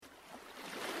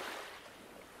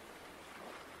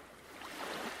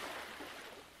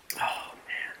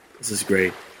This is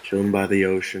great. Chilling by the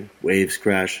ocean, waves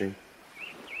crashing,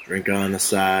 drink on the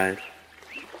side.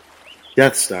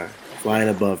 Death Star flying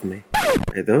above me.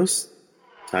 Are those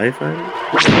TIE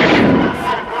fighters?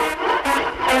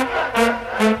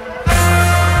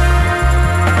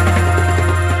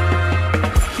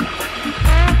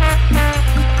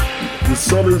 The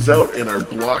sun is out and our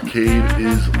blockade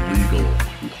is legal.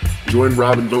 Join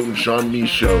Robin Vote and Sean Me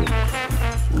show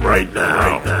right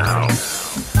now.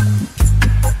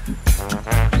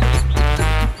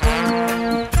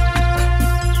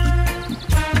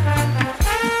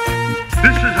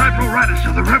 This is Admiral Radis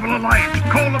of the Rebel Alliance.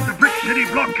 Call up the Brick City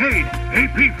blockade.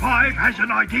 AP5 has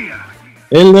an idea.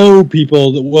 Hello,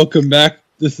 people. Welcome back.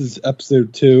 This is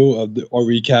episode 2 of our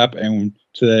recap, and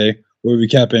today we're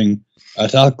recapping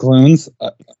Attack Clones.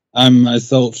 I'm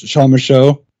myself, Sean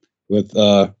Michaud, with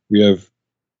we have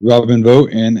Robin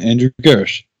Vote and Andrew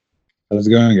Gersh. How's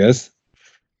it going, guys?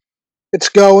 It's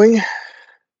going.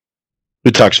 Who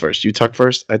talks first? You talk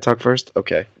first? I talk first?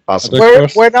 Okay, awesome.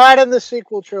 We're not in the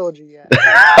sequel trilogy yet.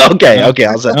 okay. I'll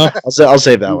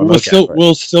save that one. We're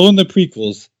still in the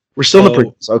prequels. We're still in the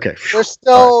prequels. Okay. We're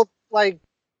still like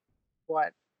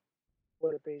what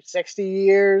would it be? 60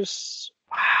 years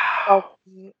of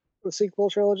the sequel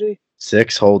trilogy?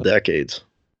 6 whole decades.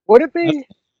 Would it be?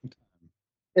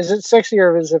 Is it 60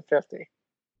 or is it 50?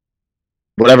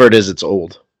 Whatever it is, it's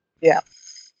old. Yeah.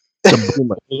 It's a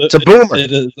boomer. It's a boomer.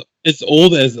 It's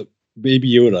old as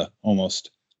Baby Yoda, almost.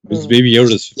 Because Baby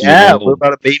Yoda's 50 yeah, years old. we're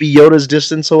about a Baby Yoda's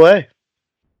distance away.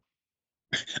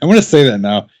 I'm going to say that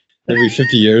now. Every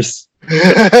 50 years.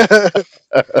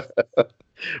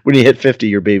 When you hit 50,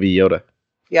 you're Baby Yoda.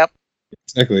 Yep.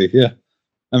 Exactly, yeah.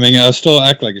 I mean, I'll still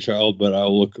act like a child, but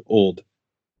I'll look old.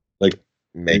 Like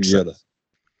Makes Baby sense. Yoda.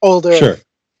 Older. Sure.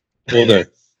 Older.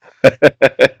 I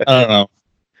don't know.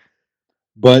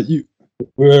 But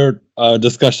we're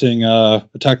discussing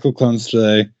Attack of the Clones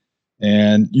today,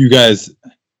 and you guys,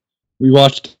 we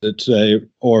watched it today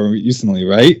or recently,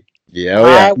 right? Yeah,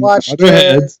 I watched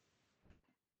it.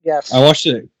 Yes. I watched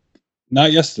it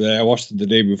not yesterday. I watched it the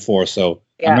day before, so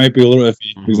Yeah. I might be a little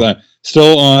iffy because I'm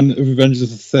still on Revenge of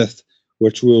the Sith,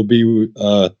 which we'll be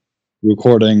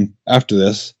recording after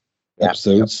this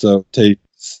episode. Yep. So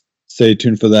stay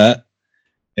tuned for that.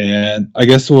 And I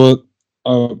guess we'll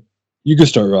you can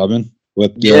start, Robin,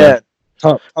 with your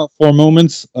top 4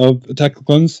 moments of Attack of the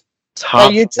Clones.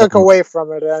 Well, you took away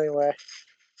from it anyway.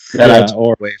 I took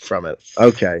away from it.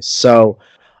 Okay, so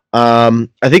I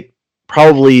think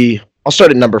probably I'll start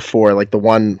at number 4, like the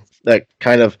one that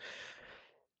kind of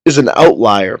is an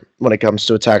outlier when it comes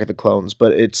to Attack of the Clones,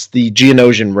 but it's the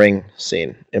Geonosian ring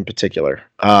scene in particular.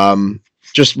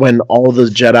 Just when all the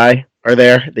Jedi are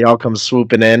there, they all come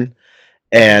swooping in,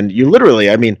 and you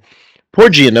literally, I mean, poor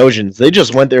Geonosians, they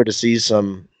just went there to see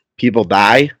some people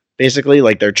die, basically,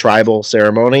 like their tribal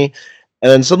ceremony,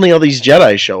 and then suddenly all these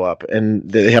Jedi show up, and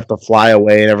they have to fly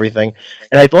away and everything.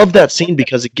 And I love that scene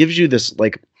because it gives you this,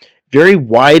 like, very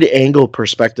wide-angle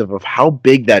perspective of how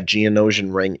big that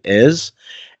Geonosian ring is.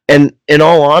 And in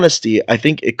all honesty, I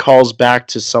think it calls back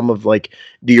to some of, like,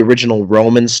 the original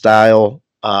Roman-style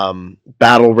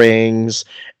battle rings,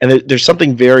 and there's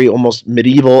something very almost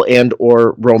medieval and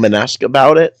or Romanesque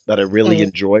about it that I really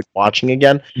enjoyed watching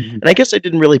again. And I guess I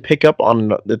didn't really pick up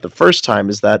on it the first time,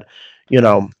 is that, you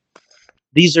know,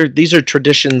 these are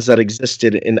traditions that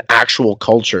existed in actual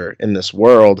culture in this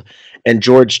world, and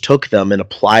George took them and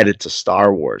applied it to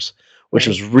Star Wars, which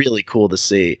was really cool to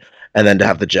see. And then to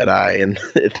have the Jedi. And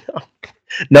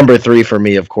number 3 for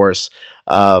me, of course,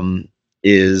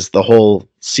 is the whole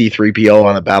C-3PO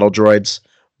on a battle droid's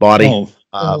body.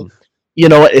 You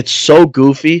know what? It's so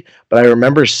goofy, but I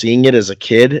remember seeing it as a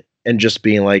kid and just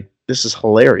being like, this is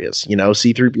hilarious. You know,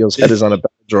 C-3PO's head is on a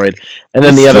battle droid. And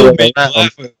then the other way made me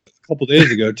laugh a couple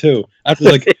days ago, too. After,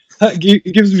 like,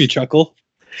 it gives me a chuckle.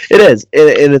 It is.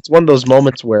 And it's one of those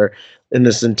moments where in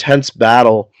this intense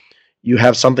battle, you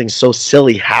have something so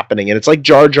silly happening. And it's like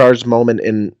Jar Jar's moment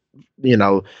in, you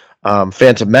know,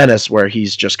 Phantom Menace, where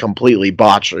he's just completely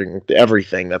botching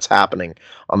everything that's happening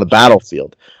on the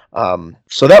battlefield.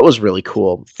 So that was really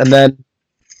cool. And then,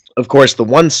 of course, the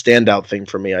one standout thing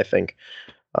for me, I think,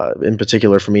 in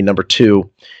particular for me, number 2,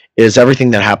 is everything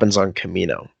that happens on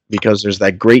Kamino. Because there's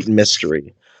that great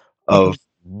mystery of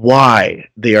why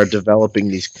they are developing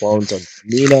these clones on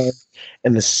Kamino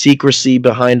and the secrecy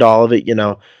behind all of it. You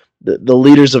know, the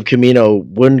leaders of Kamino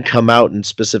wouldn't come out and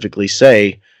specifically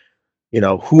say, you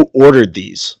know, who ordered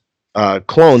these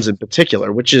clones in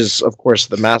particular, which is, of course,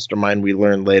 the mastermind we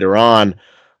learn later on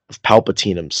of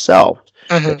Palpatine himself.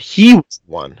 But he was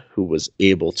the one who was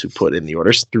able to put in the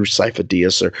orders through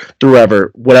Sifo-Dyas or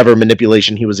through whatever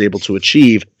manipulation he was able to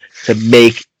achieve to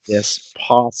make this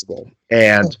possible.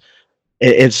 And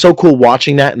it's so cool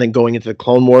watching that, and then going into the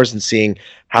Clone Wars and seeing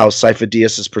how Cypher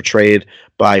Dyas is portrayed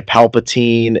by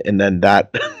Palpatine, and then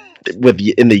that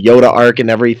in the Yoda arc and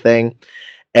everything,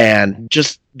 and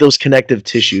just those connective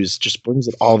tissues just brings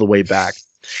it all the way back.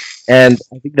 And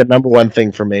I think the number one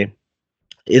thing for me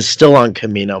is still on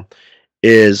Kamino,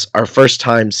 is our first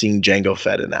time seeing Jango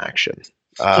Fett in action.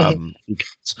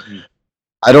 Because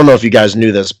I don't know if you guys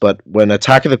knew this, but when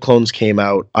Attack of the Clones came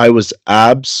out, I was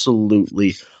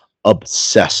absolutely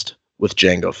obsessed with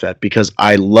Jango Fett because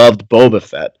I loved Boba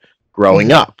Fett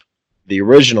growing up, the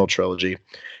original trilogy.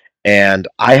 And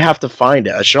I have to find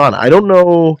it. Sean, I don't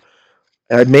know.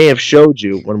 I may have showed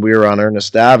you when we were on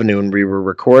Ernest Avenue and we were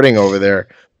recording over there,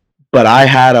 but I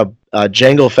had a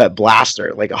Jango Fett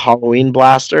blaster, like a Halloween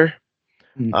blaster.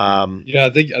 Yeah, I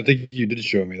think you did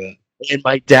show me that. And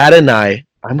my dad and I'm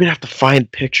gonna have to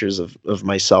find pictures of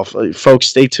myself. Folks,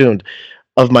 stay tuned.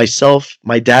 Of myself,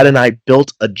 my dad and I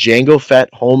built a Jango Fett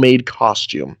homemade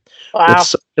costume. Wow.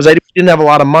 Because I didn't have a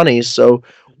lot of money, so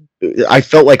I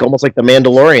felt like almost like the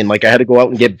Mandalorian. Like I had to go out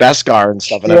and get Beskar and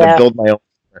stuff, and I had to build my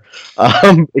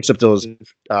own. Except it was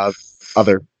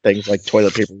other things like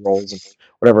toilet paper rolls and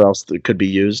whatever else that could be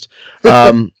used.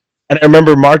 And I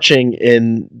remember marching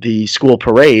in the school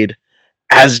parade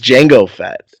as Jango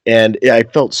Fett, and I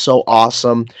felt so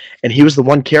awesome. And he was the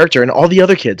one character, and all the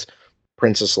other kids,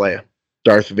 Princess Leia,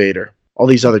 Darth Vader, all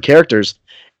these other characters.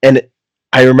 And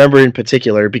I remember in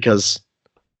particular because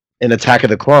in Attack of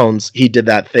the Clones, he did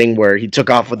that thing where he took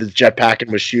off with his jetpack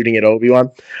and was shooting at Obi-Wan.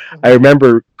 I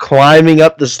remember climbing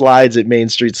up the slides at Main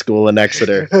Street School in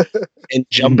Exeter and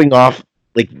jumping off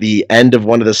like the end of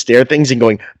one of the stair things and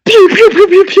going pew pew pew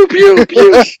pew pew pew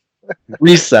pew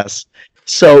recess.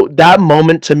 So that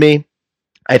moment to me,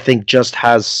 I think just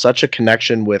has such a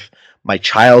connection with my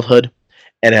childhood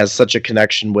and has such a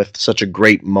connection with such a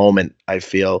great moment, I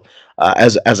feel,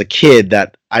 as a kid,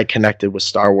 that I connected with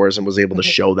Star Wars and was able to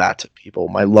show that to people,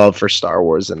 my love for Star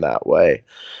Wars in that way.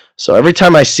 So every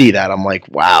time I see that, I'm like,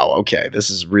 wow, okay, this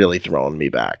is really throwing me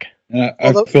back.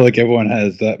 I feel like everyone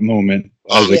has that moment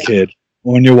as a kid.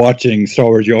 When you're watching Star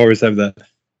Wars, you always have that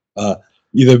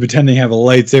either pretending to have a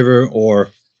lightsaber or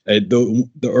the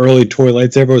early toy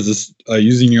lightsaber was just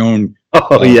using your own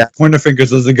pointer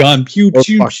fingers as a gun, pew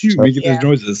pew pew, making those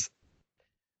noises.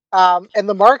 And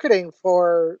the marketing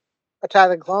for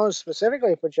Attack of the Clones,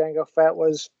 specifically for Jango Fett,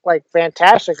 was like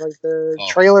fantastic. Like the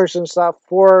trailers and stuff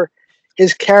for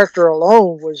his character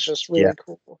alone was just really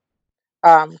cool.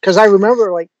 Because I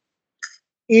remember like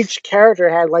each character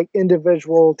had like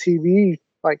individual TV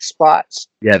like spots.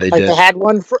 Yeah, they like did. They had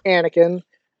one for Anakin,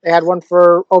 they had one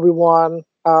for Obi-Wan.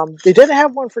 They didn't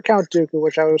have one for Count Dooku,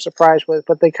 which I was surprised with,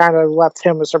 but they kind of left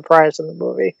him a surprise in the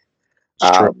movie.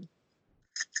 And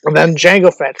then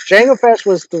Jango Fett. Jango Fett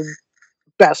was the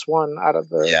best one out of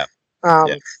the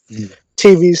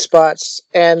TV spots.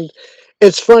 And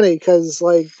it's funny because,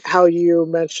 like, how you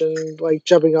mentioned, like,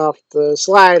 jumping off the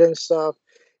slide and stuff,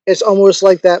 it's almost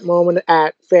like that moment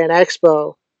at Fan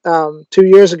Expo 2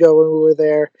 years ago when we were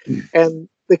there, and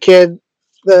the kid,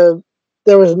 there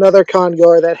was another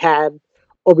congoer that had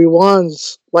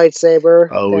Obi-Wan's lightsaber.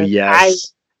 Oh, and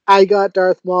yes. I got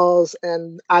Darth Maul's,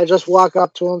 and I just walk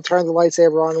up to him, turn the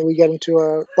lightsaber on, and we get into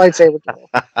a lightsaber duel.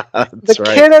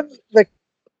 The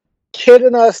kid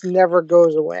in us never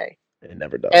goes away. It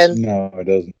never does. And no, it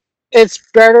doesn't. It's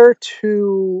better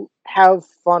to have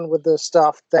fun with this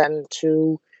stuff than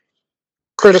to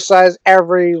criticize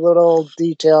every little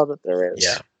detail that there is.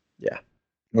 Yeah.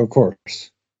 Of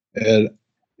course. And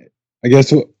I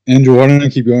guess, Andrew, why don't I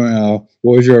keep going?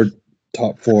 What was your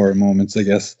top 4 moments, I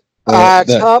guess,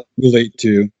 that relate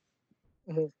to?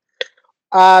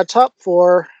 Top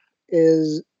 4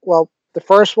 is, well, the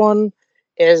first one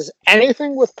is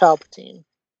anything with Palpatine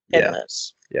in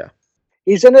this. Yeah.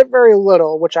 He's in it very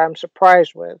little, which I'm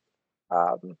surprised with.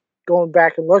 Going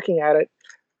back and looking at it,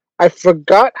 I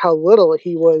forgot how little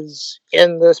he was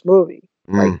in this movie.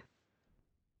 Like,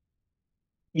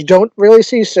 you don't really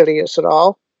see Sidious at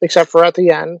all, except for at the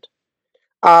end.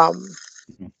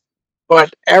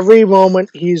 But every moment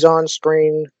he's on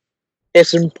screen,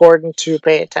 it's important to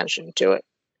pay attention to it.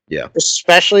 Yeah.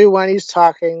 Especially when he's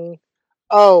talking,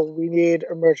 we need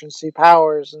emergency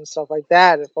powers and stuff like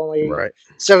that. If only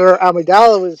Senator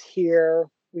Amidala was here,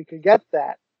 we could get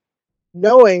that.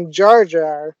 Knowing Jar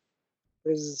Jar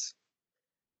is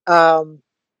the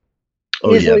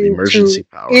emergency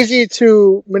powers. Easy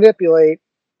to manipulate.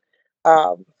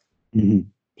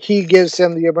 He gives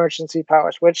him the emergency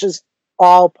powers, which is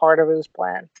all part of his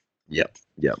plan. Yep.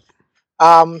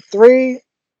 3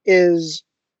 is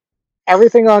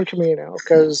everything on Kamino,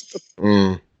 because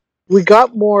we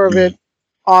got more of it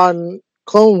on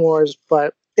Clone Wars,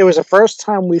 but it was the first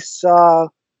time we saw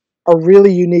a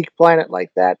really unique planet like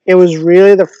that. It was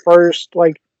really the first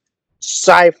like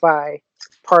sci-fi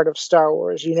part of Star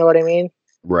Wars. You know what I mean?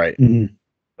 Right. Mhm.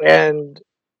 And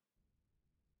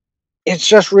it's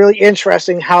just really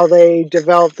interesting how they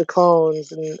developed the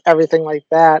clones and everything like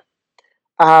that.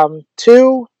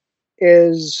 2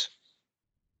 is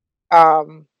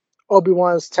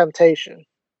Obi-Wan's temptation.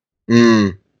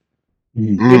 Mm.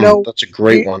 Mhm. You know, That's a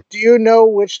great one. Do you know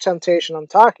which temptation I'm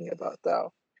talking about,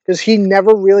 though? Because he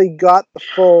never really got the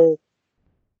full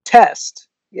test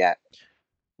yet.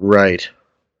 Right.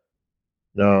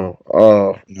 No.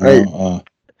 Oh. No,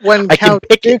 When I can Count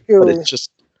pick it, but Dooku, it's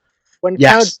just when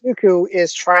yes. Count Dooku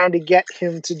is trying to get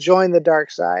him to join the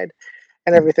dark side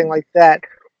and everything like that,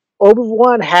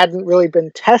 Obi-Wan hadn't really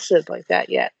been tested like that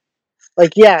yet.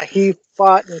 Like, yeah, he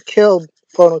fought and killed,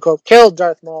 quote unquote, killed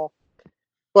Darth Maul,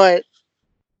 but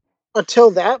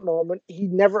until that moment, he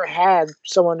never had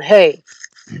someone, hey,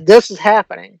 this is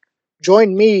happening.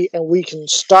 Join me and we can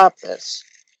stop this.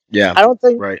 Yeah. I don't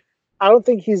Right.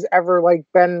 think he's ever like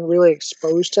been really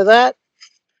exposed to that.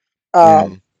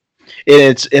 And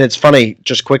it's funny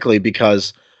just quickly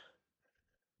because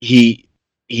Dooku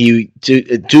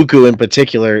in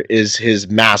particular is his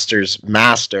master's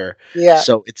master. Yeah.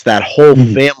 So it's that whole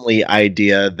Mhm. family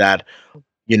idea that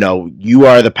you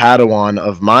are the Padawan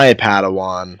of my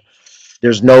Padawan.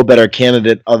 There's no better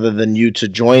candidate other than you to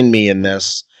join me in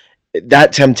this.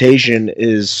 That temptation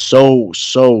is so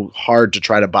hard to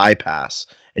try to bypass,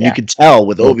 and you Yeah. could tell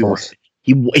with Of Obi-Wan. course.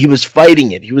 He was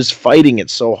fighting it. He was fighting it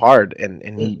so hard, and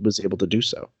he was able to do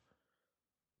so.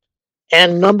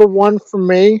 And number 1 for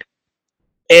me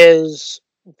is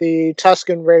the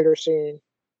Tusken Raider scene.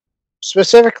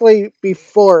 Specifically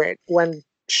before it, when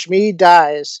Shmi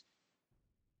dies.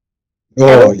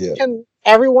 Oh yeah.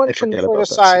 Everyone I can forget about that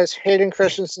criticize Hayden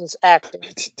Christensen's acting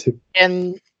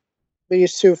in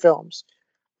these 2 films.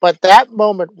 But that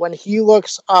moment when he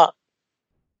looks up,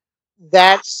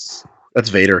 that's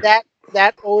Vader.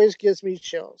 that always gives me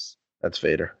chills. That's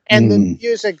Vader. And the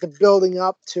music, the building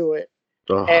up to it.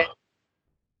 Oh. And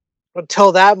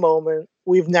until that moment,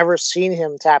 we've never seen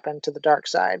him tap into the dark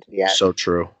side yet. So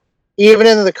true. Even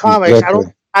in the comics,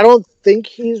 Exactly. I don't think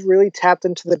he's really tapped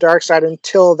into the dark side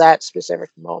until that specific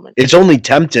moment. It's only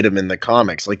tempted him in the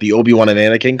comics, like the Obi-Wan and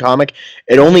Anakin comic.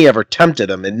 It only ever tempted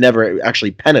him. It never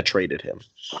actually penetrated him.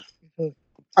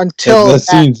 Until that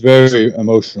scene's very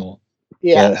emotional.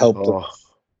 Yeah. That helped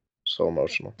so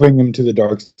emotional. bring him to the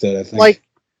dark side, I think.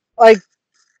 Like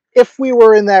if we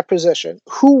were in that position,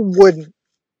 who wouldn't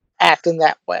act in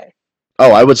that way?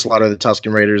 Oh, I would slaughter the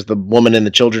Tusken Raiders, the woman and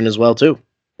the children as well, too.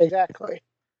 Exactly.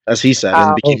 As he said,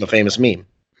 and became a famous meme.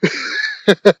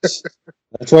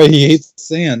 That's why he hates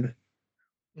sand.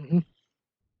 Mm-hmm.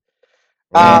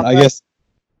 I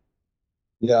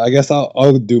guess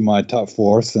I'll do my top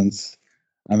 4 since,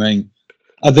 I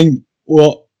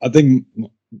think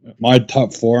my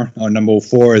top 4, number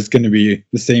 4 is going to be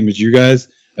the same as you guys,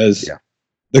 as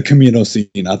the Camino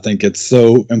scene. I think it's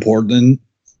so important,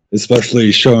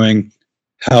 especially showing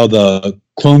how the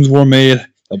clones were made,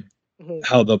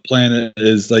 how the planet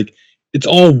is like, it's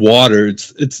all water.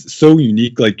 It's so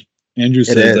unique. Like Andrew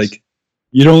said, like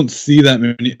you don't see that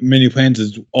many planets.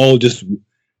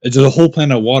 It's a whole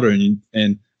planet of water,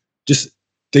 and just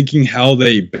thinking how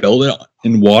they build it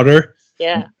in water,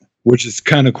 which is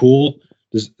kind of cool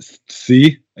to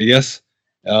see, I guess.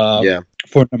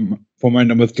 For my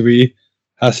number 3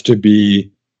 has to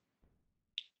be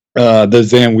the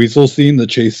Zan Weasel scene, the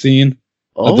chase scene.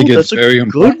 Oh, I think that's it's very a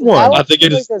important. good one. I think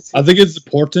it's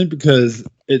important because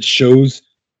it shows.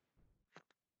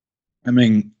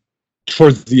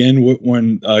 Towards the end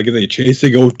when they chase,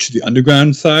 they go to the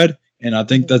underground side, and I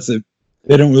think that's it.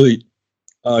 They don't really.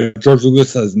 George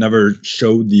Lucas has never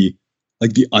showed the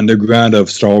underground of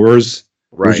Star Wars,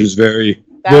 which is very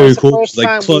was cool. The first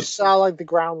time we saw the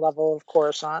ground level of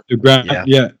Coruscant. The ground,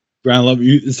 ground level.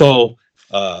 You saw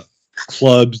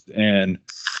clubs and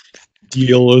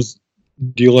dealers,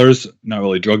 not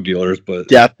really drug dealers, but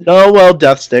death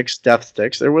sticks.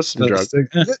 There was some drugs.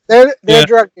 They're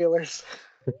drug dealers.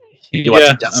 You want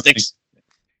some death sticks?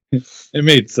 It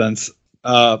made sense.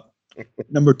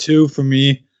 Number 2 for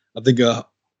me, I think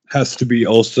has to be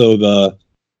also the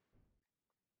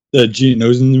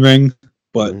Geonosian ring,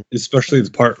 but especially the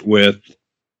part with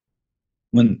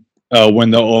when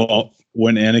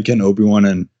Anakin, Obi-Wan,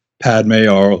 and Padme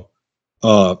are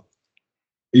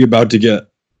about to get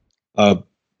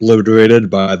obliterated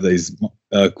by these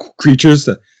creatures,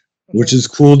 which is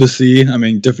cool to see.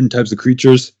 Different types of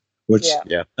creatures, which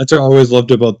that's what I always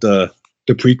loved about the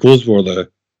prequels, where the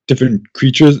different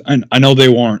creatures. And I know they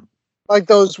weren't. Like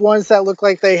those ones that look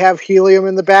like they have helium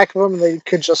in the back of them, and they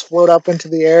could just float up into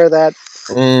the air. That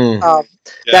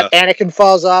that Anakin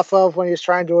falls off of when he's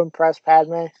trying to impress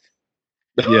Padme.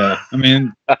 Yeah, I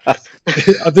mean, I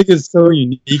think it's so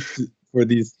unique for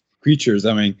these creatures.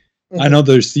 I mean, I know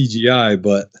there's CGI,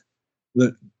 but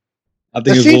I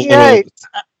think the CGI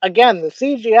again. The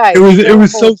CGI it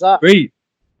was so up. great.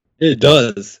 It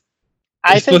does.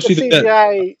 I think the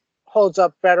CGI holds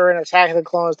up better in Attack of the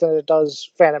Clones than it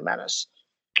does Phantom Menace.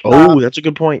 Oh, that's a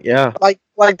good point. Yeah, like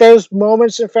there's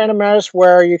moments in Phantom Menace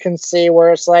where you can see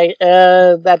where it's like,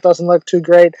 that doesn't look too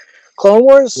great. Clone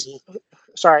Wars,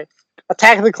 sorry,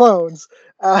 Attack of the Clones.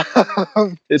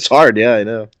 It's hard. Yeah, I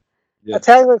know. Yeah.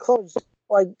 Attack of the Clones,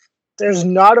 like, there's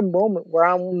not a moment where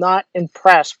I'm not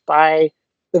impressed by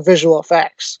the visual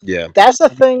effects. Yeah, that's the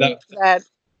thing that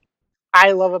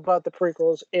I love about the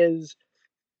prequels is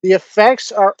the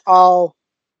effects are all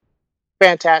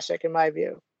fantastic in my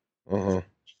view.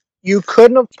 You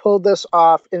couldn't have pulled this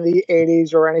off in the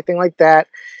 80s or anything like that.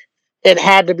 It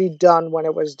had to be done when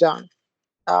it was done,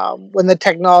 when the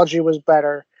technology was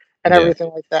better and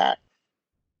everything like that.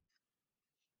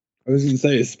 I was going to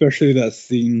say, especially that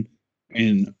scene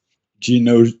in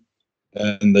Geonosis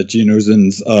and the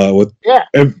Geonosians with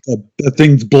the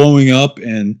things blowing up,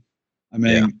 and I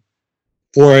mean,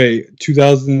 for a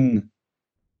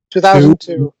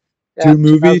 2002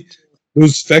 movie,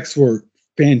 those effects were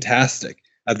fantastic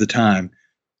at the time.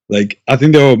 Like, I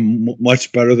think they were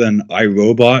much better than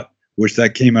iRobot, which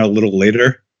that came out a little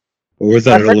later. Or was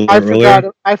that a little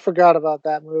earlier? I forgot about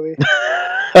that movie.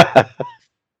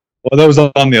 Well, that was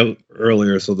on the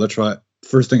earlier, so that's right.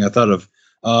 First thing I thought of.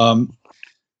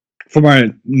 For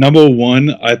my number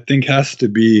one, I think has to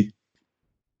be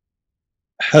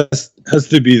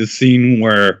the scene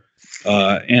where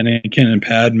Anakin and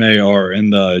Padme are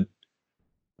in the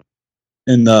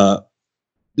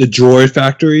droid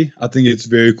factory. I think it's a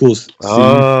very cool scene.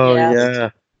 Oh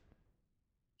yeah.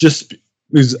 Just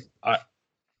because I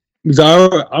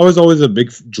was always a big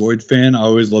droid fan. I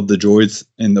always loved the droids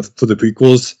for the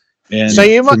prequels. And so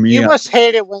you must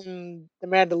hate it when the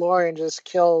Mandalorian just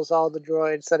kills all the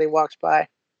droids that he walks by.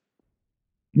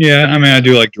 Yeah, I mean, I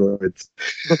do like droids.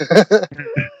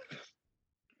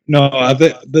 No, I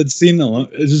think that scene alone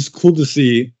is just cool to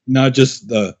see. Not just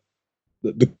the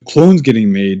clones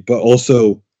getting made, but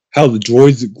also how the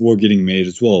droids were getting made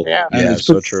as well. Yeah, and it's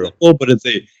so true. Simple, but it's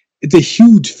a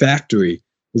huge factory.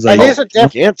 It's like,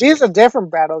 these are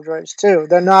different battle droids too.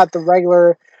 They're not the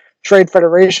regular Trade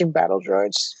Federation battle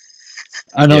droids.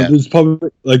 I know there's probably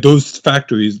like those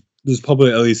factories. There's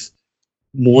probably at least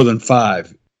more than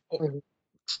 5,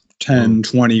 10,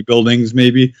 20 buildings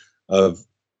maybe. I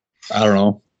don't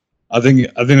know. I think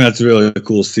that's really a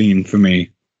cool scene for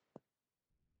me.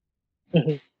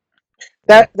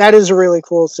 That is a really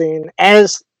cool scene.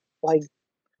 As like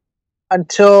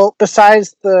until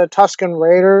besides the Tusken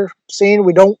Raider scene,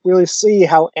 we don't really see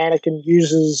how Anakin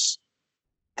uses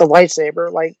the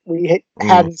lightsaber. Like we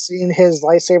hadn't seen his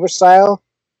lightsaber style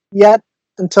yet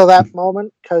until that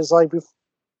moment. Because like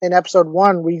in episode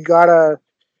 1, in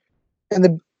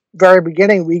the very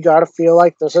beginning, we got to feel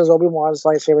like this is Obi-Wan's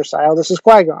lightsaber style. This is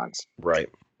Qui-Gon's. Right.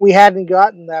 We hadn't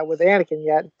gotten that with Anakin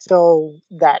yet until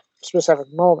that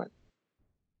specific moment.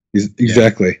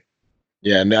 Exactly.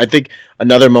 Yeah, and I think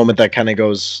another moment that kind of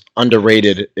goes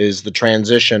underrated is the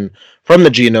transition from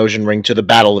the Geonosian ring to the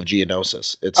Battle of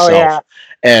Geonosis itself. Oh, yeah.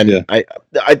 And I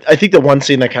think the one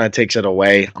scene that kind of takes it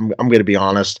away, I'm going to be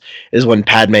honest, is when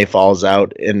Padme falls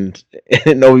out and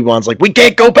Obi-Wan's like, "We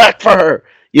can't go back for her.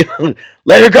 You know,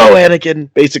 let her go,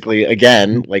 Anakin." Basically,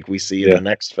 again, like we see in the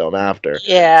next film after.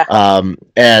 Yeah.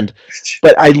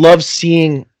 But I love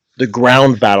seeing the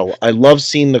ground battle. I love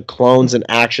seeing the clones in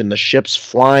action, the ships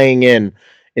flying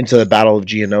into the Battle of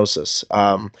Geonosis.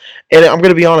 And I'm going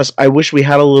to be honest, I wish we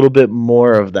had a little bit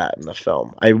more of that in the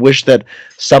film. I wish that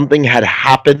something had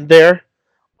happened there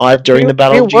during the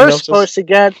Battle of Geonosis. We were supposed to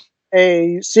get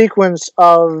a sequence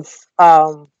of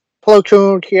Plo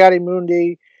Koon,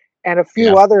 Ki-Adi-Mundi, and a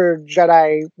few other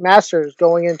Jedi Masters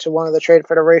going into one of the Trade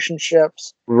Federation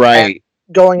ships. Right.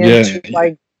 Going into,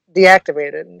 like,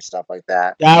 deactivated and stuff like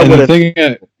that.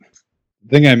 The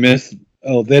thing I missed,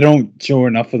 they don't show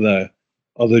enough of the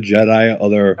other Jedi,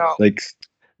 like...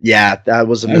 Yeah, that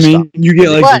was a missed up. You get,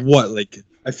 like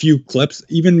a few clips.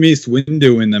 Even Mace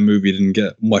Windu in the movie didn't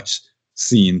get much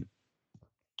seen.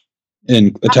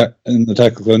 In Attack of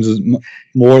the Clones is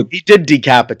more... He did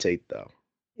decapitate, though.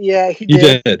 Yeah, he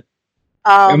did.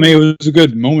 I mean, it was a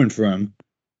good moment for him.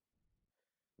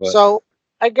 But. So,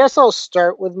 I guess I'll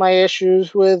start with my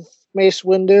issues with Mace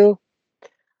Windu.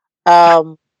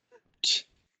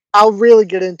 I'll really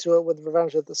get into it with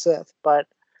Revenge of the Sith, but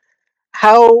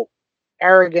how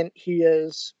arrogant he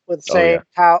is with saying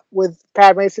with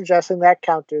Padme suggesting that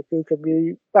Count Dooku could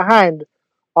be behind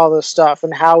all this stuff,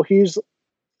 and how he's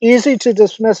easy to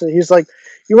dismiss it. He's like,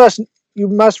 you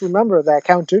must remember that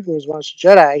Count Dooku was once a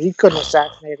Jedi. He couldn't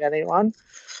assassinate anyone.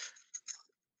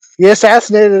 He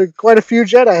assassinated quite a few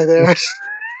Jedi there.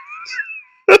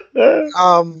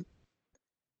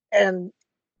 And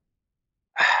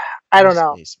I don't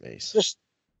know. Mace.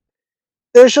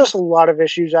 There's just a lot of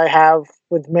issues I have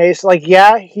with Mace. Like,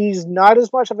 yeah, he's not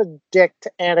as much of a dick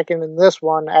to Anakin in this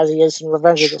one as he is in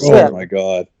Revenge of the Sith. Oh my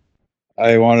god.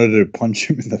 I wanted to punch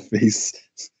him in the face.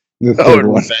 Revenge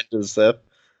of the Sith.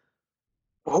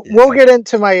 We'll get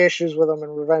into my issues with him in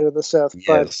Revenge of the Sith,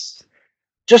 but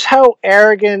just how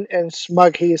arrogant and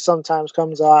smug he sometimes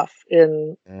comes off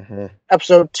in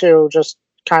episode 2, just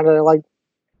kind of like,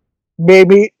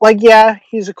 maybe, like, yeah,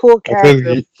 he's a cool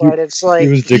character, but it's like... He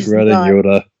was Dick Red and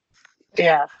Yoda.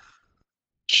 Yeah.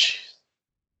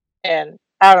 And,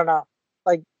 I don't know.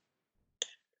 Like,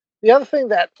 the other thing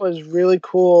that was really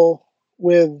cool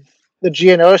with the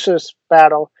Geonosis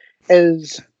battle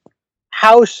is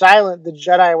how silent the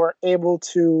Jedi were able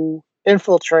to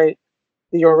infiltrate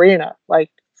the arena.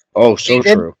 Like, oh, so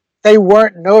true. They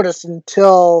weren't noticed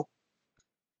until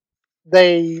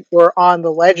they were on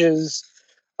the ledges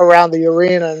around the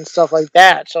arena and stuff like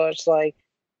that. So it's like,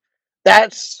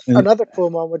 that's another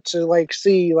cool moment to like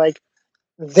see, like,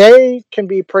 they can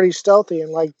be pretty stealthy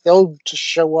and like they'll just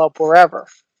show up wherever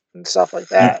and stuff like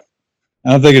that.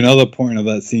 I think another point of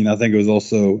that scene, I think it was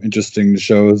also interesting to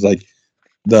show is like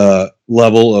the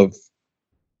level of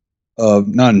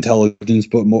not intelligence,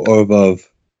 but more of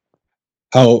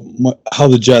how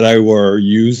the Jedi were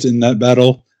used in that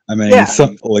battle. I mean,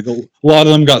 like a lot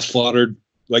of them got slaughtered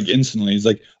like instantly. It's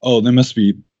like, oh, there must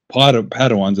be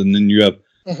Padawans, and then you have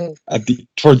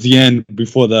towards the end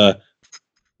before the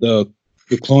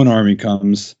clone army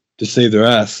comes to save their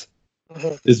ass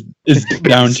is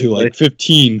down to like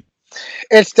 15.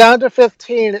 It's down to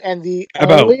 15, and the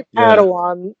only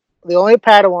Padawans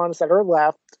that are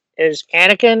left is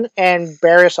Anakin and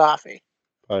Barriss Offee.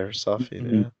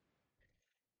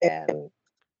 Yeah. And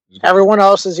everyone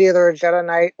else is either a Jedi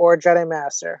Knight or a Jedi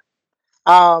Master.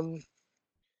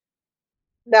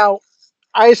 Now,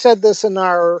 I said this in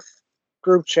our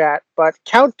group chat, but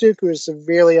Count Dooku is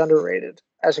severely underrated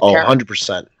as a character.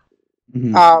 100%.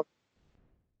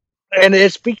 And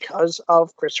it's because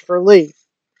of Christopher Lee.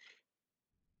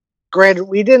 Granted,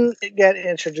 we didn't get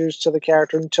introduced to the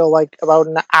character until like about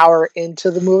an hour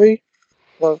into the movie,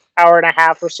 or hour and a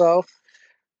half or so.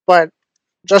 But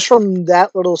just from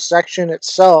that little section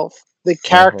itself, the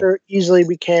character easily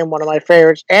became one of my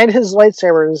favorites, and his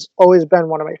lightsaber has always been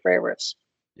one of my favorites.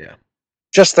 Yeah.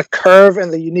 Just the curve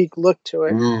and the unique look to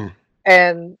it.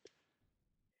 And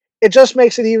it just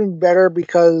makes it even better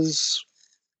because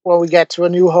when we get to A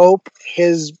New Hope,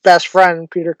 his best friend,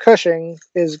 Peter Cushing,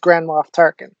 is Grand Moff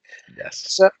Tarkin. Yes.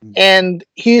 So, and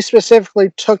he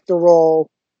specifically took the role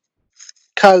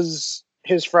because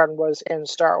his friend was in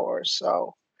Star Wars.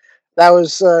 So that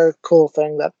was a cool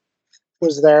thing that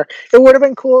was there. It would have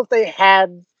been cool if they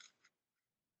had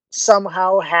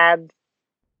somehow had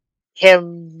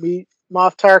him meet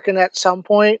Moff Tarkin at some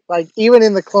point. Like, even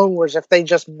in the Clone Wars, if they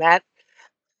just met,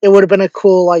 it would have been a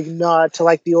cool like nod to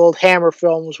like the old Hammer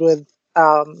films with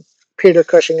Peter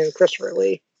Cushing and Christopher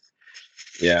Lee.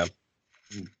 Yeah.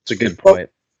 It's a good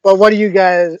point. But what is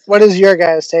your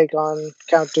guys' take on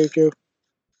Count Dooku?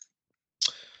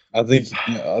 I think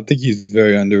he's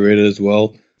very underrated as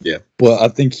well. Yeah. But I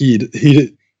think he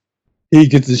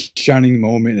gets this shining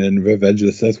moment in Revenge of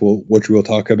the Sith, which we'll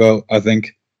talk about, I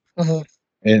think.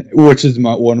 And which is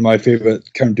one of my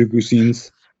favorite Count Dooku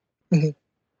scenes.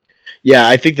 Yeah,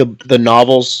 I think the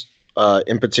novels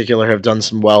in particular have done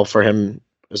some well for him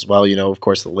as well. You know, of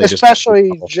course, the latest,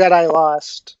 especially Jedi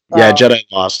Lost. Yeah, Jedi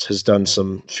Lost has done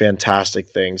some fantastic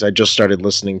things. I just started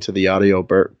listening to the audio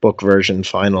book version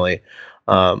finally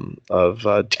of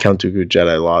Count Dooku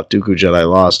Jedi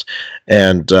Lost,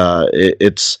 and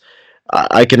it's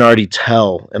I can already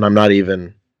tell, and I'm not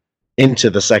even into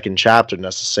the second chapter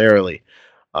necessarily,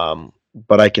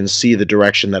 but I can see the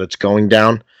direction that it's going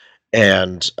down.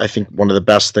 And I think one of the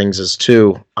best things is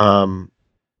too,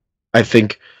 I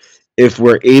think if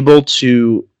we're able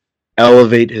to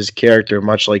elevate his character,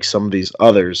 much like some of these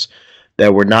others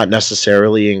that were not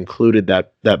necessarily included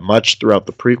that much throughout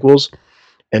the prequels,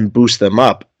 and boost them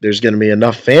up, there's going to be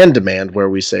enough fan demand where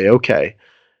we say, okay,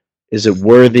 is it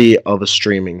worthy of a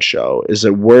streaming show? Is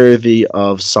it worthy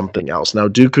of something else? Now,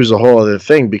 Dooku's a whole other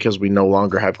thing because we no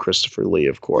longer have Christopher Lee,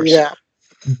 of course. Yeah.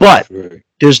 But Right.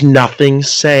 there's nothing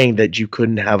saying that you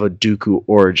couldn't have a Dooku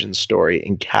origin story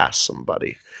and cast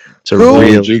somebody to Who-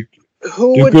 really.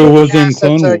 Who would Dooku you was in cast as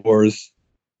Clone a, Wars.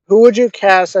 Who would you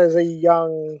cast as a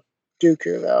young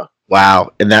Dooku though?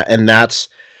 Wow, and that's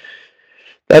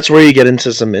where you get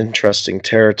into some interesting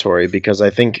territory, because I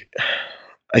think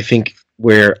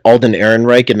where Alden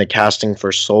Ehrenreich in the casting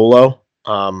for Solo,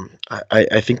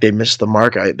 I think they missed the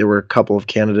mark. There were a couple of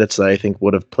candidates that I think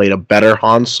would have played a better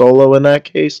Han Solo in that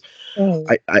case.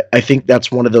 I think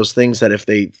that's one of those things that if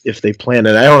they plan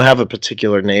it, I don't have a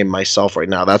particular name myself right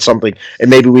now. That's something, and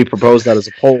maybe we propose that as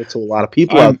a poll to a lot of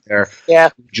people out there. Yeah.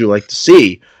 Who would you like to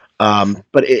see?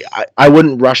 But I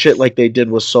wouldn't rush it like they did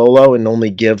with Solo and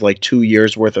only give like 2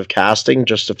 years worth of casting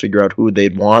just to figure out who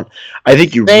they'd want. I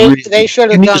think They should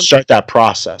have need done to start that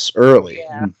process early.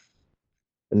 Yeah.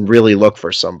 And really look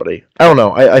for somebody. I don't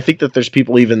know. I think that there's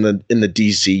people even in the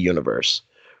DC universe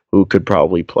who could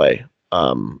probably play.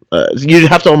 You'd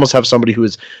have to almost have somebody who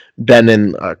has been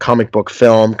in comic book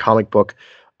film, comic book.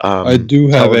 I do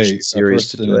have a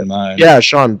series to person do it. in mind. Yeah,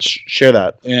 Sean, share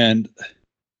that. And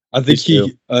I think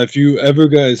Please if you ever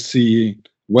guys see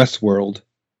Westworld,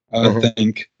 I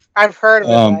think I've heard of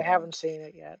it, but I haven't seen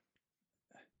it yet.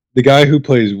 the guy who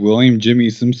plays William Jimmy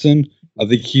Simpson, I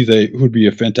think would be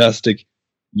a fantastic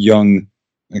young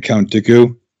Count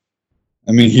Dooku.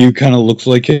 I mean, he kind of looks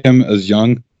like him as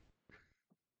young.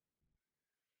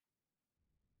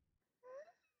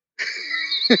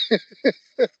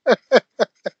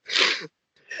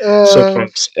 So,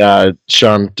 folks,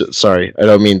 Sean, sorry, I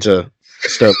don't mean to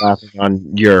start laughing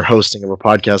on your hosting of a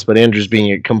podcast, but Andrew's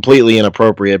being completely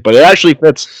inappropriate. But it actually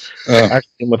fits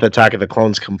with Attack of the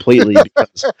Clones completely,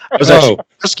 because I was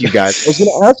actually going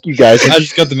to ask you guys. I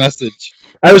just got the message.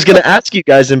 I was going to ask you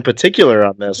guys in particular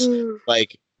on this,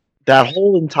 like that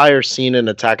whole entire scene in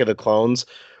Attack of the Clones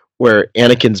where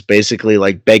Anakin's basically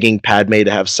like begging Padme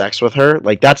to have sex with her.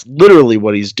 Like that's literally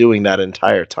what he's doing that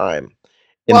entire time.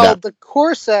 Well, the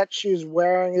corset she's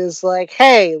wearing is like,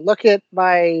 hey, look at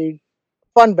my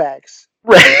fun bags.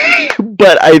 Right.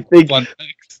 But I think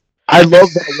I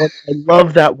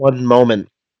love that one moment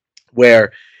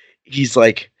where he's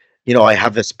like, you know, I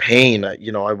have this pain,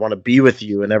 you know, I want to be with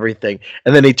you and everything.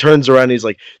 And then he turns around and he's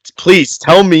like, please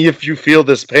tell me if you feel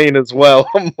this pain as well.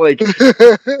 I'm like,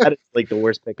 that is like the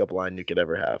worst pickup line you could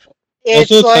ever have.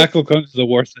 It's also, like, Attack of the Clones is the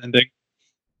worst ending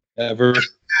ever.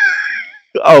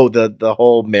 Oh, the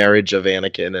whole marriage of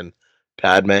Anakin and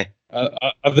Padme. I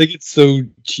think it's so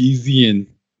cheesy and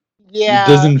yeah, it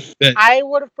doesn't fit. I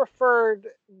would have preferred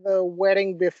the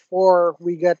wedding before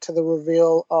we get to the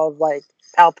reveal of like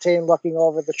Palpatine looking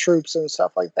over the troops and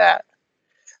stuff like that.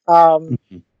 Yeah.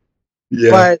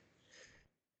 But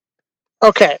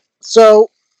okay, so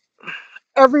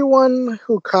everyone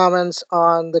who comments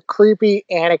on the creepy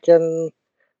Anakin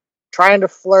trying to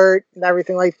flirt and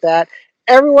everything like that,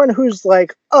 everyone who's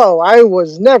like, oh, I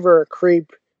was never a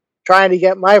creep trying to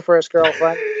get my first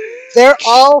girlfriend, they're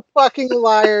all fucking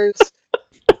liars.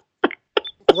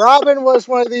 Robin was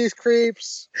one of these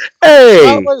creeps. Hey!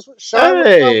 Sean was one of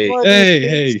these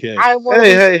creeps. Hey! I'm one of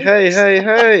these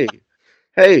creeps.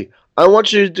 Hey! I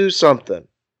want you to do something.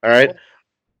 All right?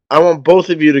 I want both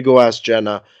of you to go ask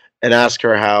Jenna and ask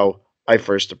her how I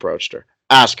first approached her.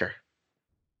 Ask her.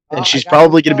 And she's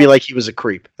probably going to be like, he was a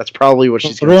creep. That's probably what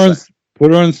she's going to say.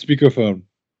 Put her on speakerphone.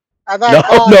 No.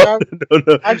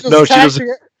 I'm just No, she doesn't.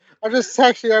 I'm just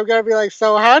texting you. I'm going to be like,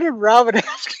 so how did Robin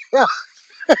ask you out?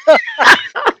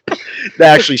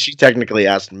 Actually, she technically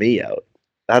asked me out.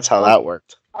 That's how that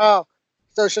worked. Oh,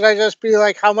 so should I just be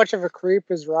like, how much of a creep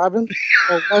is Robin?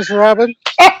 Or was Robin?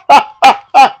 How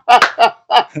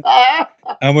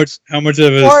much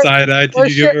of a side eye did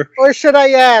you give her? Or should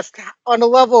I ask, on a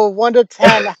level of 1 to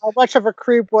 10, how much of a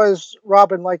creep was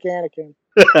Robin like Anakin?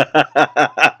 You'd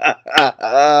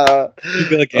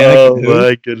be like, Oh Anakin,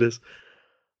 my goodness.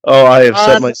 Oh, I have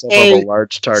set myself up a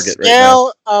large target right now.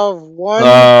 Scale of 1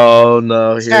 Oh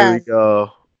no, here 10. we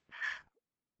go.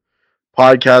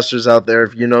 Podcasters out there,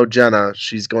 if you know Jenna,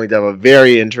 she's going to have a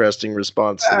very interesting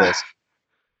response to this.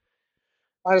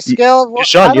 On a scale of 1,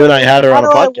 Sean, you and I had her on a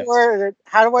podcast.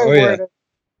 How do I word it?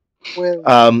 With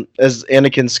as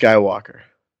Anakin Skywalker.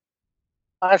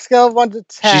 on a scale of 1 to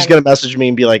 10. She's gonna message me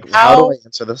and be like, "How do I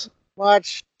answer this?"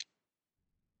 Much.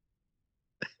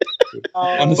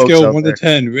 On a Folks scale out of 1 there. to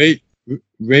 10,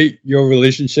 rate your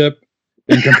relationship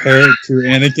and compare it to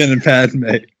Anakin and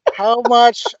Padme. How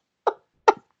much?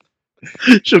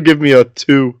 She'll give me a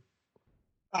 2.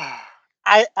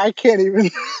 I can't even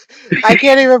I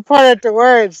can't even put it to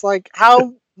words. Like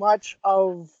how much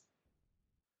of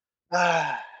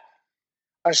on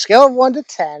a scale of 1 to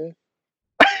 10,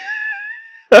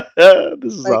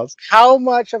 This is Like, awesome. how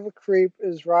much of a creep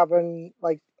is Robin,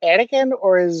 like Anakin,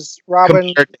 or is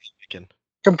Robin Compared to Anakin.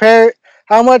 compare?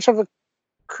 How much of a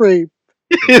creep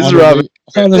Is on Robin.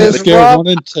 on a Is scale Rob- of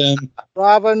 1 to 10.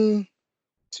 Robin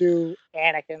to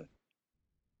Anakin?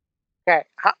 Okay,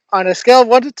 on a scale of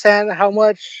 1 to 10, how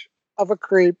much of a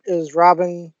creep is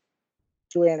Robin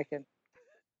to Anakin?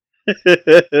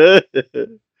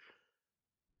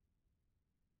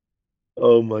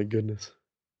 Oh my goodness.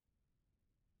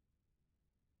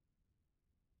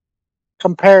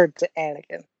 Compared to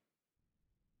Anakin.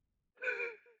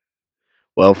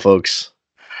 Well, folks,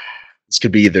 this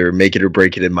could be either make it or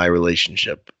break it in my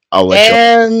relationship. I'll let you.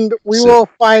 And we So- will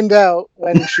find out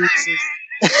when she sees.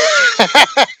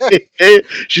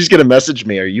 She's gonna message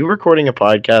me. Are you recording a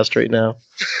podcast right now?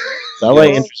 Is that why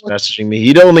No. Andrew's messaging me?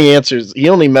 He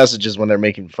only messages when they're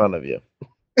making fun of you.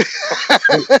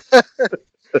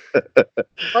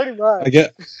 Pretty much.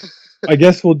 I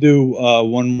guess we'll do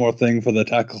one more thing for the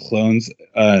Attack of Clones.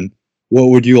 And what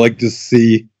would you like to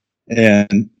see?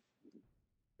 And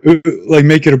like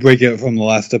make it or break it from the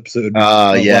last episode.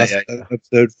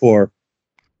 Episode for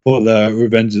the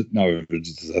Revenge. No, Revenge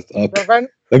of the Sith.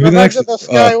 Revenge of the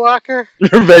Skywalker.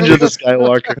 Revenge of the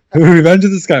Skywalker. Revenge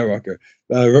of the Skywalker.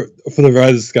 For the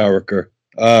Rise of Skywalker.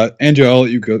 Andrew, I'll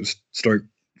let you go start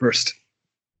first.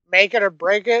 Make it or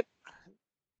break it.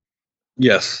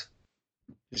 Yes.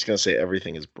 He's gonna say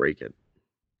everything is break it.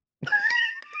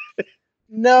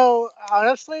 No,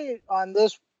 honestly, on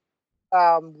this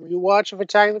rewatch of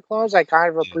Attack of the Clones, I kind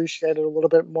of appreciate it a little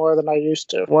bit more than I used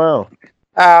to. Wow.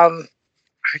 I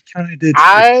kind of did.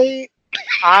 I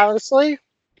honestly,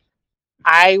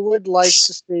 I would like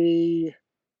to see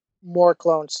more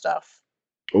clone stuff.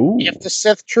 Ooh. If the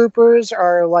Sith troopers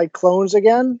are like clones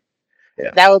again,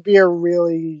 Yeah. that would be a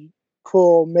really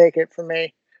cool make it for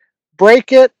me.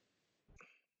 Break it.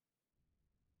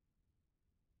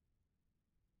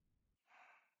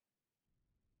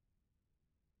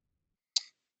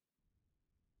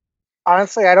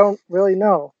 Honestly, I don't really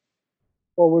know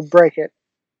what would break it.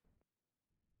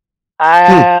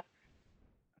 How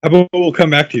about we'll come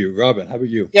back to you, Robin? How about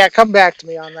you? Yeah, come back to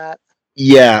me on that.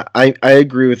 Yeah, I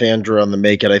agree with Andrew on the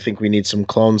make it. I think we need some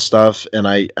clone stuff, and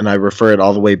I refer it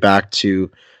all the way back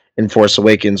to in Force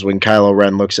Awakens when Kylo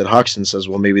Ren looks at Hux and says,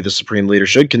 "Well, maybe the Supreme Leader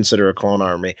should consider a clone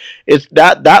army." It's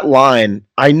that line.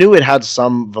 I knew it had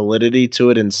some validity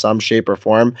to it in some shape or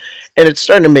form, and it's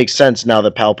starting to make sense now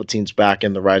that Palpatine's back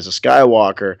in the Rise of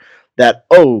Skywalker. That,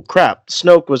 oh crap,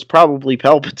 Snoke was probably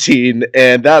Palpatine,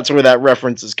 and that's where that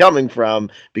reference is coming from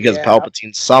because Yeah.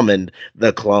 Palpatine summoned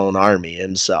the clone army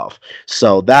himself.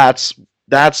 So that's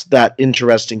that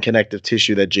interesting connective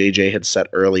tissue that JJ had set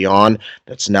early on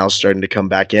that's now starting to come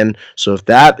back in. So if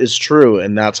that is true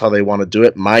and that's how they want to do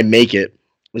it, my make it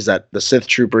is that the Sith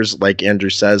troopers, like Andrew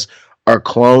says, are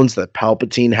clones that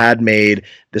Palpatine had made.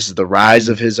 This is the rise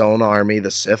of his own army,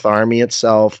 the Sith army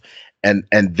itself. And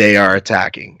they are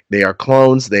attacking. They are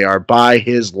clones. They are by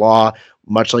his law,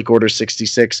 much like Order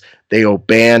 66. They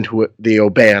obey whoever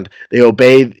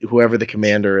the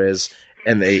commander is,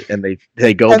 and they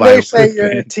go And by. they say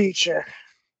you're a teacher.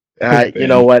 You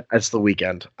know what? That's the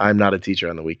weekend. I'm not a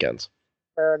teacher on the weekends.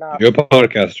 Fair enough. You're a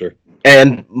podcaster.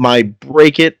 And my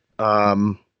break it.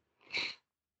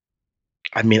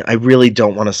 I mean, I really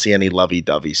don't want to see any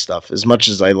lovey-dovey stuff. As much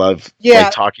as I love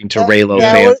like, talking to Reylo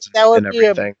fans and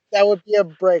everything. That would be a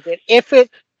break it. If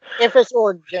it's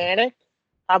organic,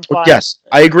 I'm fine. Yes,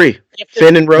 I agree.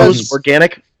 Finn and Rose,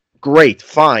 organic, great,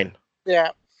 fine.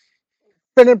 Yeah.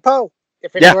 Finn and Poe.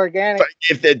 If it's organic.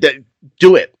 If they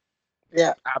do it.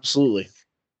 Yeah. Absolutely.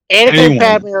 Anakin and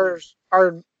Padme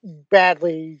are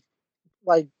badly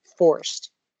like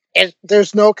forced.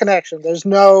 There's no connection. There's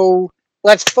no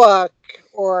let's fuck,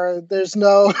 or there's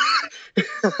no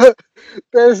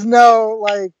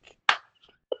like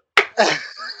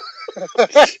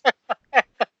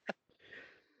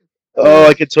Oh,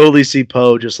 I could totally see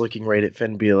Poe just looking right at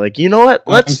Finn and be like, you know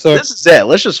what? This is it.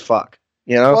 Let's just fuck.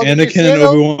 You know? Well, Anakin and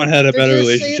Obi-Wan had a better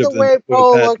relationship. Did you see the way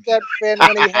Poe looked at Finn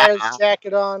when he had his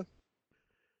jacket on?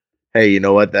 Hey, you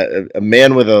know what? That a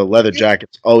man with a leather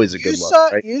jacket's always a good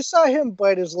look, right? You saw him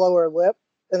bite his lower lip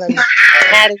and then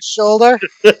pat his shoulder.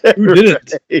 Who did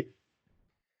it?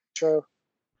 True.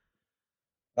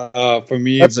 For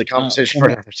me, That's a conversation for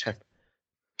another time.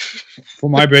 For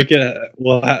my break, it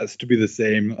has to be the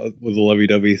same with the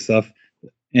lovey-dovey stuff,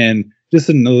 and just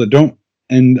to know that don't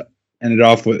end it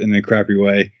off with in a crappy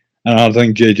way. I don't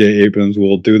think J.J. Abrams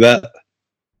will do that.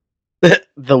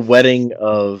 The wedding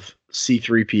of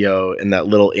C-3PO and that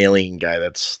little alien guy.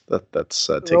 That's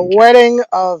the wedding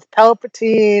of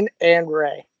Palpatine and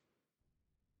Rey.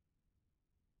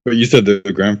 But you said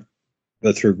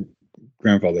that's her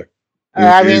grandfather.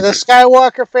 I mean, the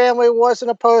Skywalker family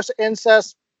wasn't opposed to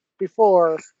incest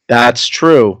before. That's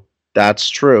true. That's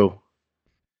true.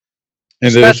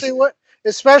 And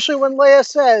especially when Leia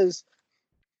says,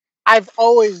 "I've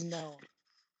always known."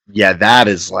 Yeah, that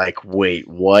is like, wait,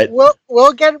 what?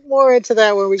 We'll get more into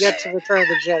that when we get to Return of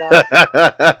the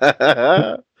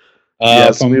Jedi.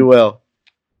 Yes, we will.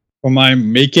 For my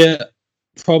make it,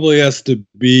 probably has to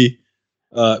be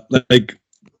like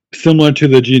similar to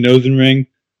the Geonosian ring.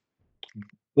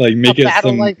 Like make it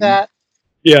battle like that.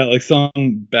 Yeah, like some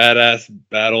badass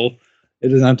battle. It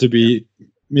doesn't have to be.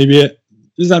 Maybe it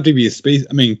doesn't have to be a space.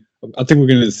 I mean, I think we're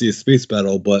going to see a space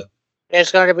battle, but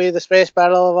it's going to be the space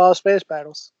battle of all space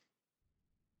battles.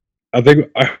 I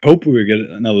hope we would get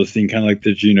another scene kind of like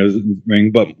the Geonosian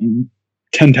ring, but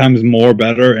 10 times more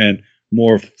better and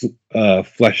more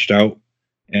fleshed out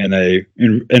in a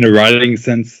writing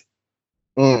sense.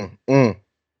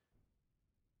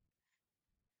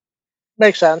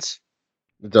 Makes sense.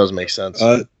 It does make sense.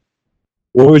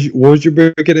 What was your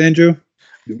break it, Andrew?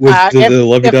 Was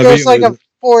it feels like a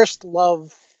forced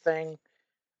love thing.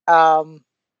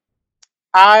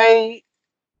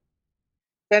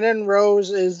 Finn and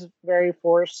Rose is very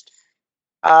forced.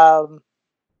 Kylo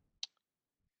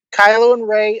and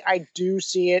Rey, I do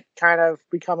see it kind of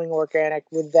becoming organic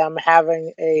with them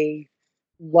having a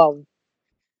love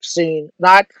scene.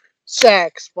 Not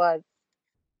sex, but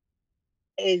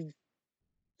a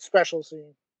special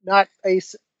scene. Not a...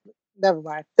 Never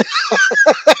mind.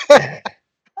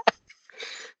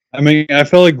 I mean, I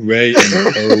felt like Rey and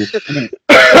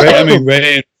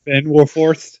Rey and Finn were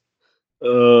forced.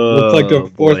 Looks like they're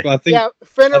forced, but I think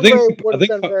Finn and Rey would have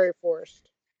been very forced.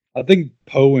 I think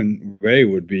Poe and Rey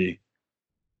would be.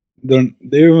 I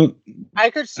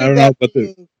could see that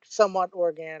being somewhat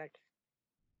organic.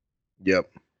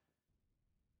 Yep.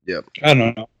 I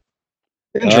don't know.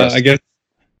 Interesting. I guess.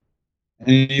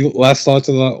 Any last thoughts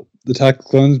about the Attack of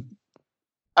Clones?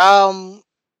 I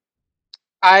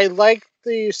like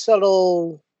the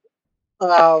subtle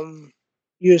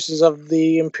uses of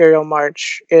the Imperial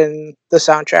March in the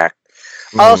soundtrack.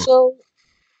 Also,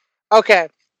 okay,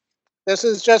 this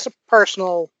is just a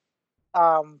personal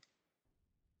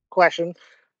question.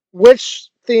 Which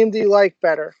theme do you like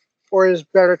better, or is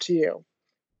better to you?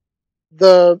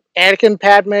 The Anakin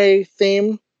Padme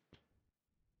theme,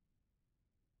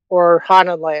 or Han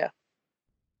and Leia?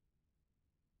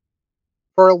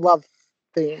 For a love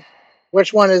theme,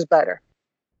 which one is better?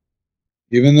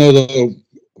 Even though the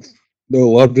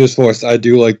love is forced, I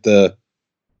do like the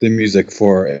music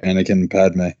for Anakin and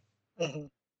Padme. Mm-hmm.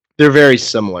 They're very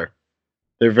similar.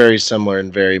 They're very similar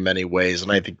in very many ways,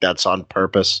 and I think that's on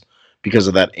purpose because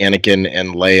of that Anakin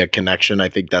and Leia connection. I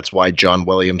think that's why John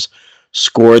Williams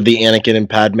scored the Anakin and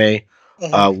Padme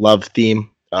love theme,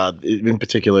 in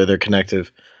particular their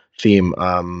connective theme,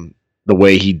 the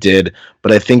way he did.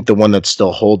 But I think the one that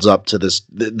still holds up to this,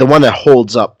 the one that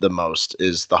holds up the most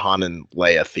is the Han and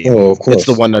Leia theme. Oh, of course. It's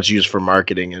the one that's used for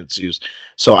marketing, and it's used.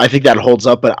 So I think that holds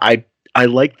up, but I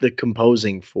like the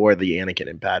composing for the Anakin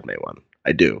and Padme one.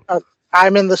 I do.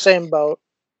 I'm in the same boat.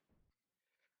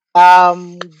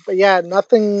 But yeah,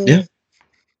 nothing else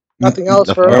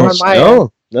on my end.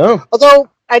 No. Although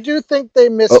I do think they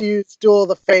misused Duel of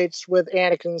the Fates with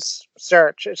Anakin's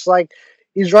search. It's like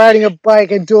he's riding a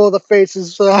bike and Duel of the Fates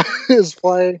is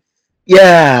playing.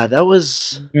 Yeah, that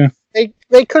was. Yeah.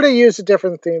 They could have used a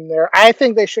different theme there. I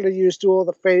think they should have used Duel of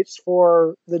the Fates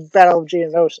for the Battle of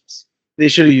Geonosis. They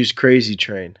should have used Crazy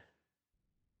Train.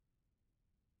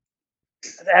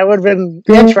 That would have been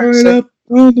interesting. Up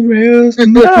on the rails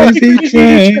and the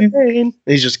crazy train.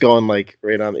 He's just going like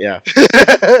right on. Yeah.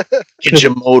 Get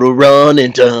your motor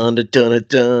running, dun dun dun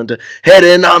dun dun,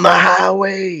 heading on the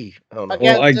highway. Oh,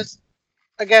 no.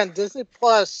 Again, Disney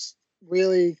Plus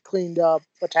really cleaned up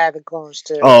Attack of the Clones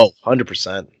too. Oh,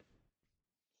 100%.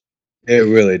 It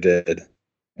really did.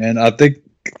 And I think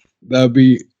that would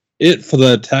be it for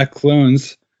the Attack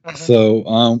Clones. Mm-hmm.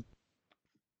 So,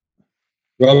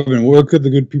 Robin, where could the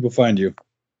good people find you?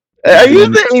 Are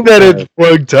you saying that it's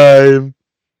plug time?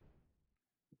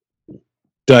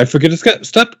 Did I forget to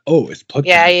step? Oh, it's plug time.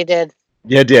 Yeah, you did.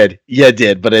 You did,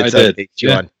 but it's okay,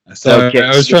 John. Yeah. Sorry,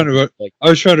 I was trying to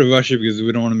rush it because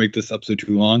we don't want to make this episode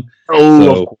too long.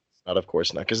 Oh, of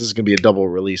course not, because this is going to be a double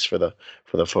release for the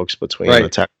folks between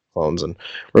Attack of the Clones and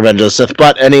Revenge of the Sith.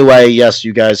 But anyway, yes,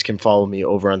 you guys can follow me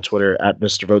over on Twitter at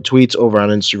Mr. Vote Tweets, over on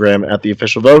Instagram at The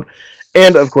Official Vote,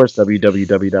 and of course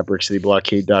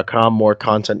www.brickcityblockade.com. More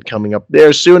content coming up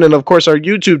there soon, and of course our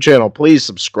YouTube channel. Please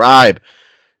subscribe.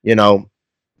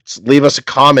 Leave us a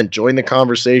comment, join the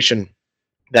conversation.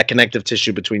 that connective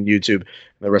tissue between YouTube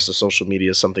and the rest of social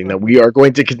media is something that we are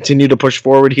going to continue to push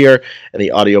forward here. And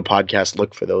the audio podcast,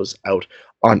 look for those out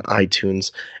on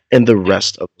iTunes and the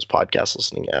rest of those podcast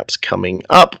listening apps coming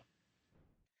up.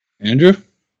 Andrew?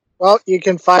 Well, you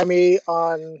can find me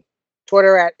on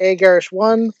Twitter at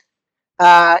agarish1,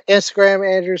 Instagram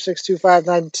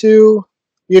Andrew62592,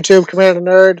 YouTube Commander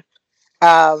Nerd.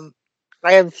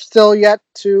 I have still yet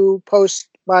to post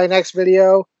my next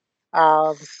video.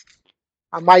 I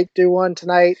might do one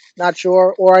tonight, not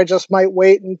sure, or I just might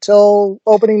wait until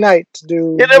opening night to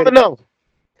do. You never know.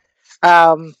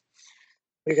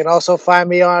 You can also find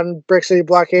me on Brick City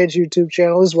Blockades YouTube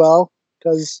channel as well,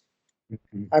 because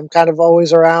I'm kind of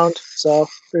always around. So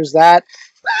there's that.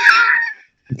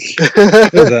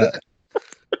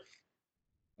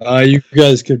 You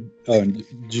guys could. Oh,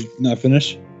 did you not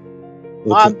finish?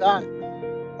 I'm done.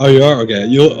 Oh, you are? Okay. I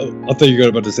thought you were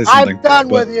about to say something. I'm done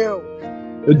with you.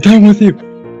 I'm done with you.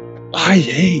 I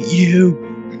hate you.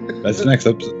 That's the next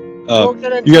episode.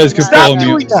 You guys can follow me.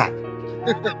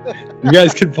 You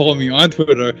guys can follow me on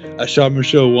Twitter at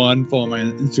ShamanShow1. Follow my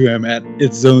Instagram at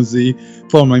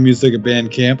ItZoneZ. Follow my music at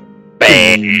Bandcamp.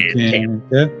 And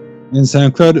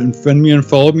SoundCloud. And friend me and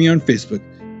follow me on Facebook.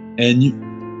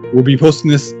 And we'll be posting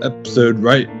this episode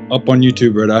right up on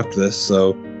YouTube right after this.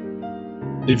 So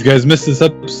if you guys missed this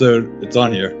episode, it's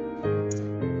on here.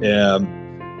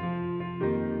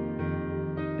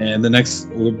 And the next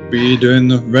we'll be doing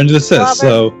the Revenge of the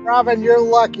Sith. Robin, you're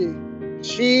lucky.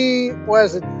 She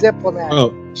was a diplomat.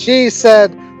 Oh. She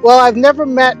said, well, I've never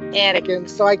met Anakin,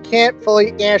 so I can't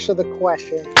fully answer the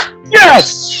question.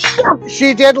 Yes!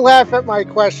 She did laugh at my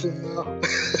question, though.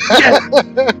 Yes!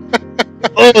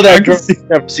 Oh, that girl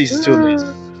never ceases to amaze.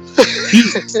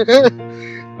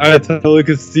 I totally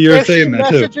could see her saying that,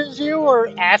 too. If she messages you or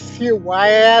asks you why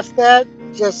I asked that,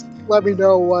 just let me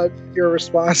know what your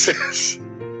response is.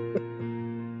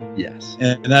 Yes.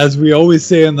 And as we always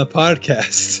say on the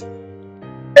podcast,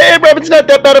 hey, Robin's not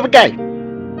that bad of a guy.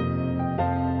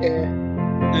 Yeah.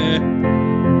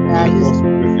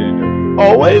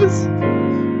 Always.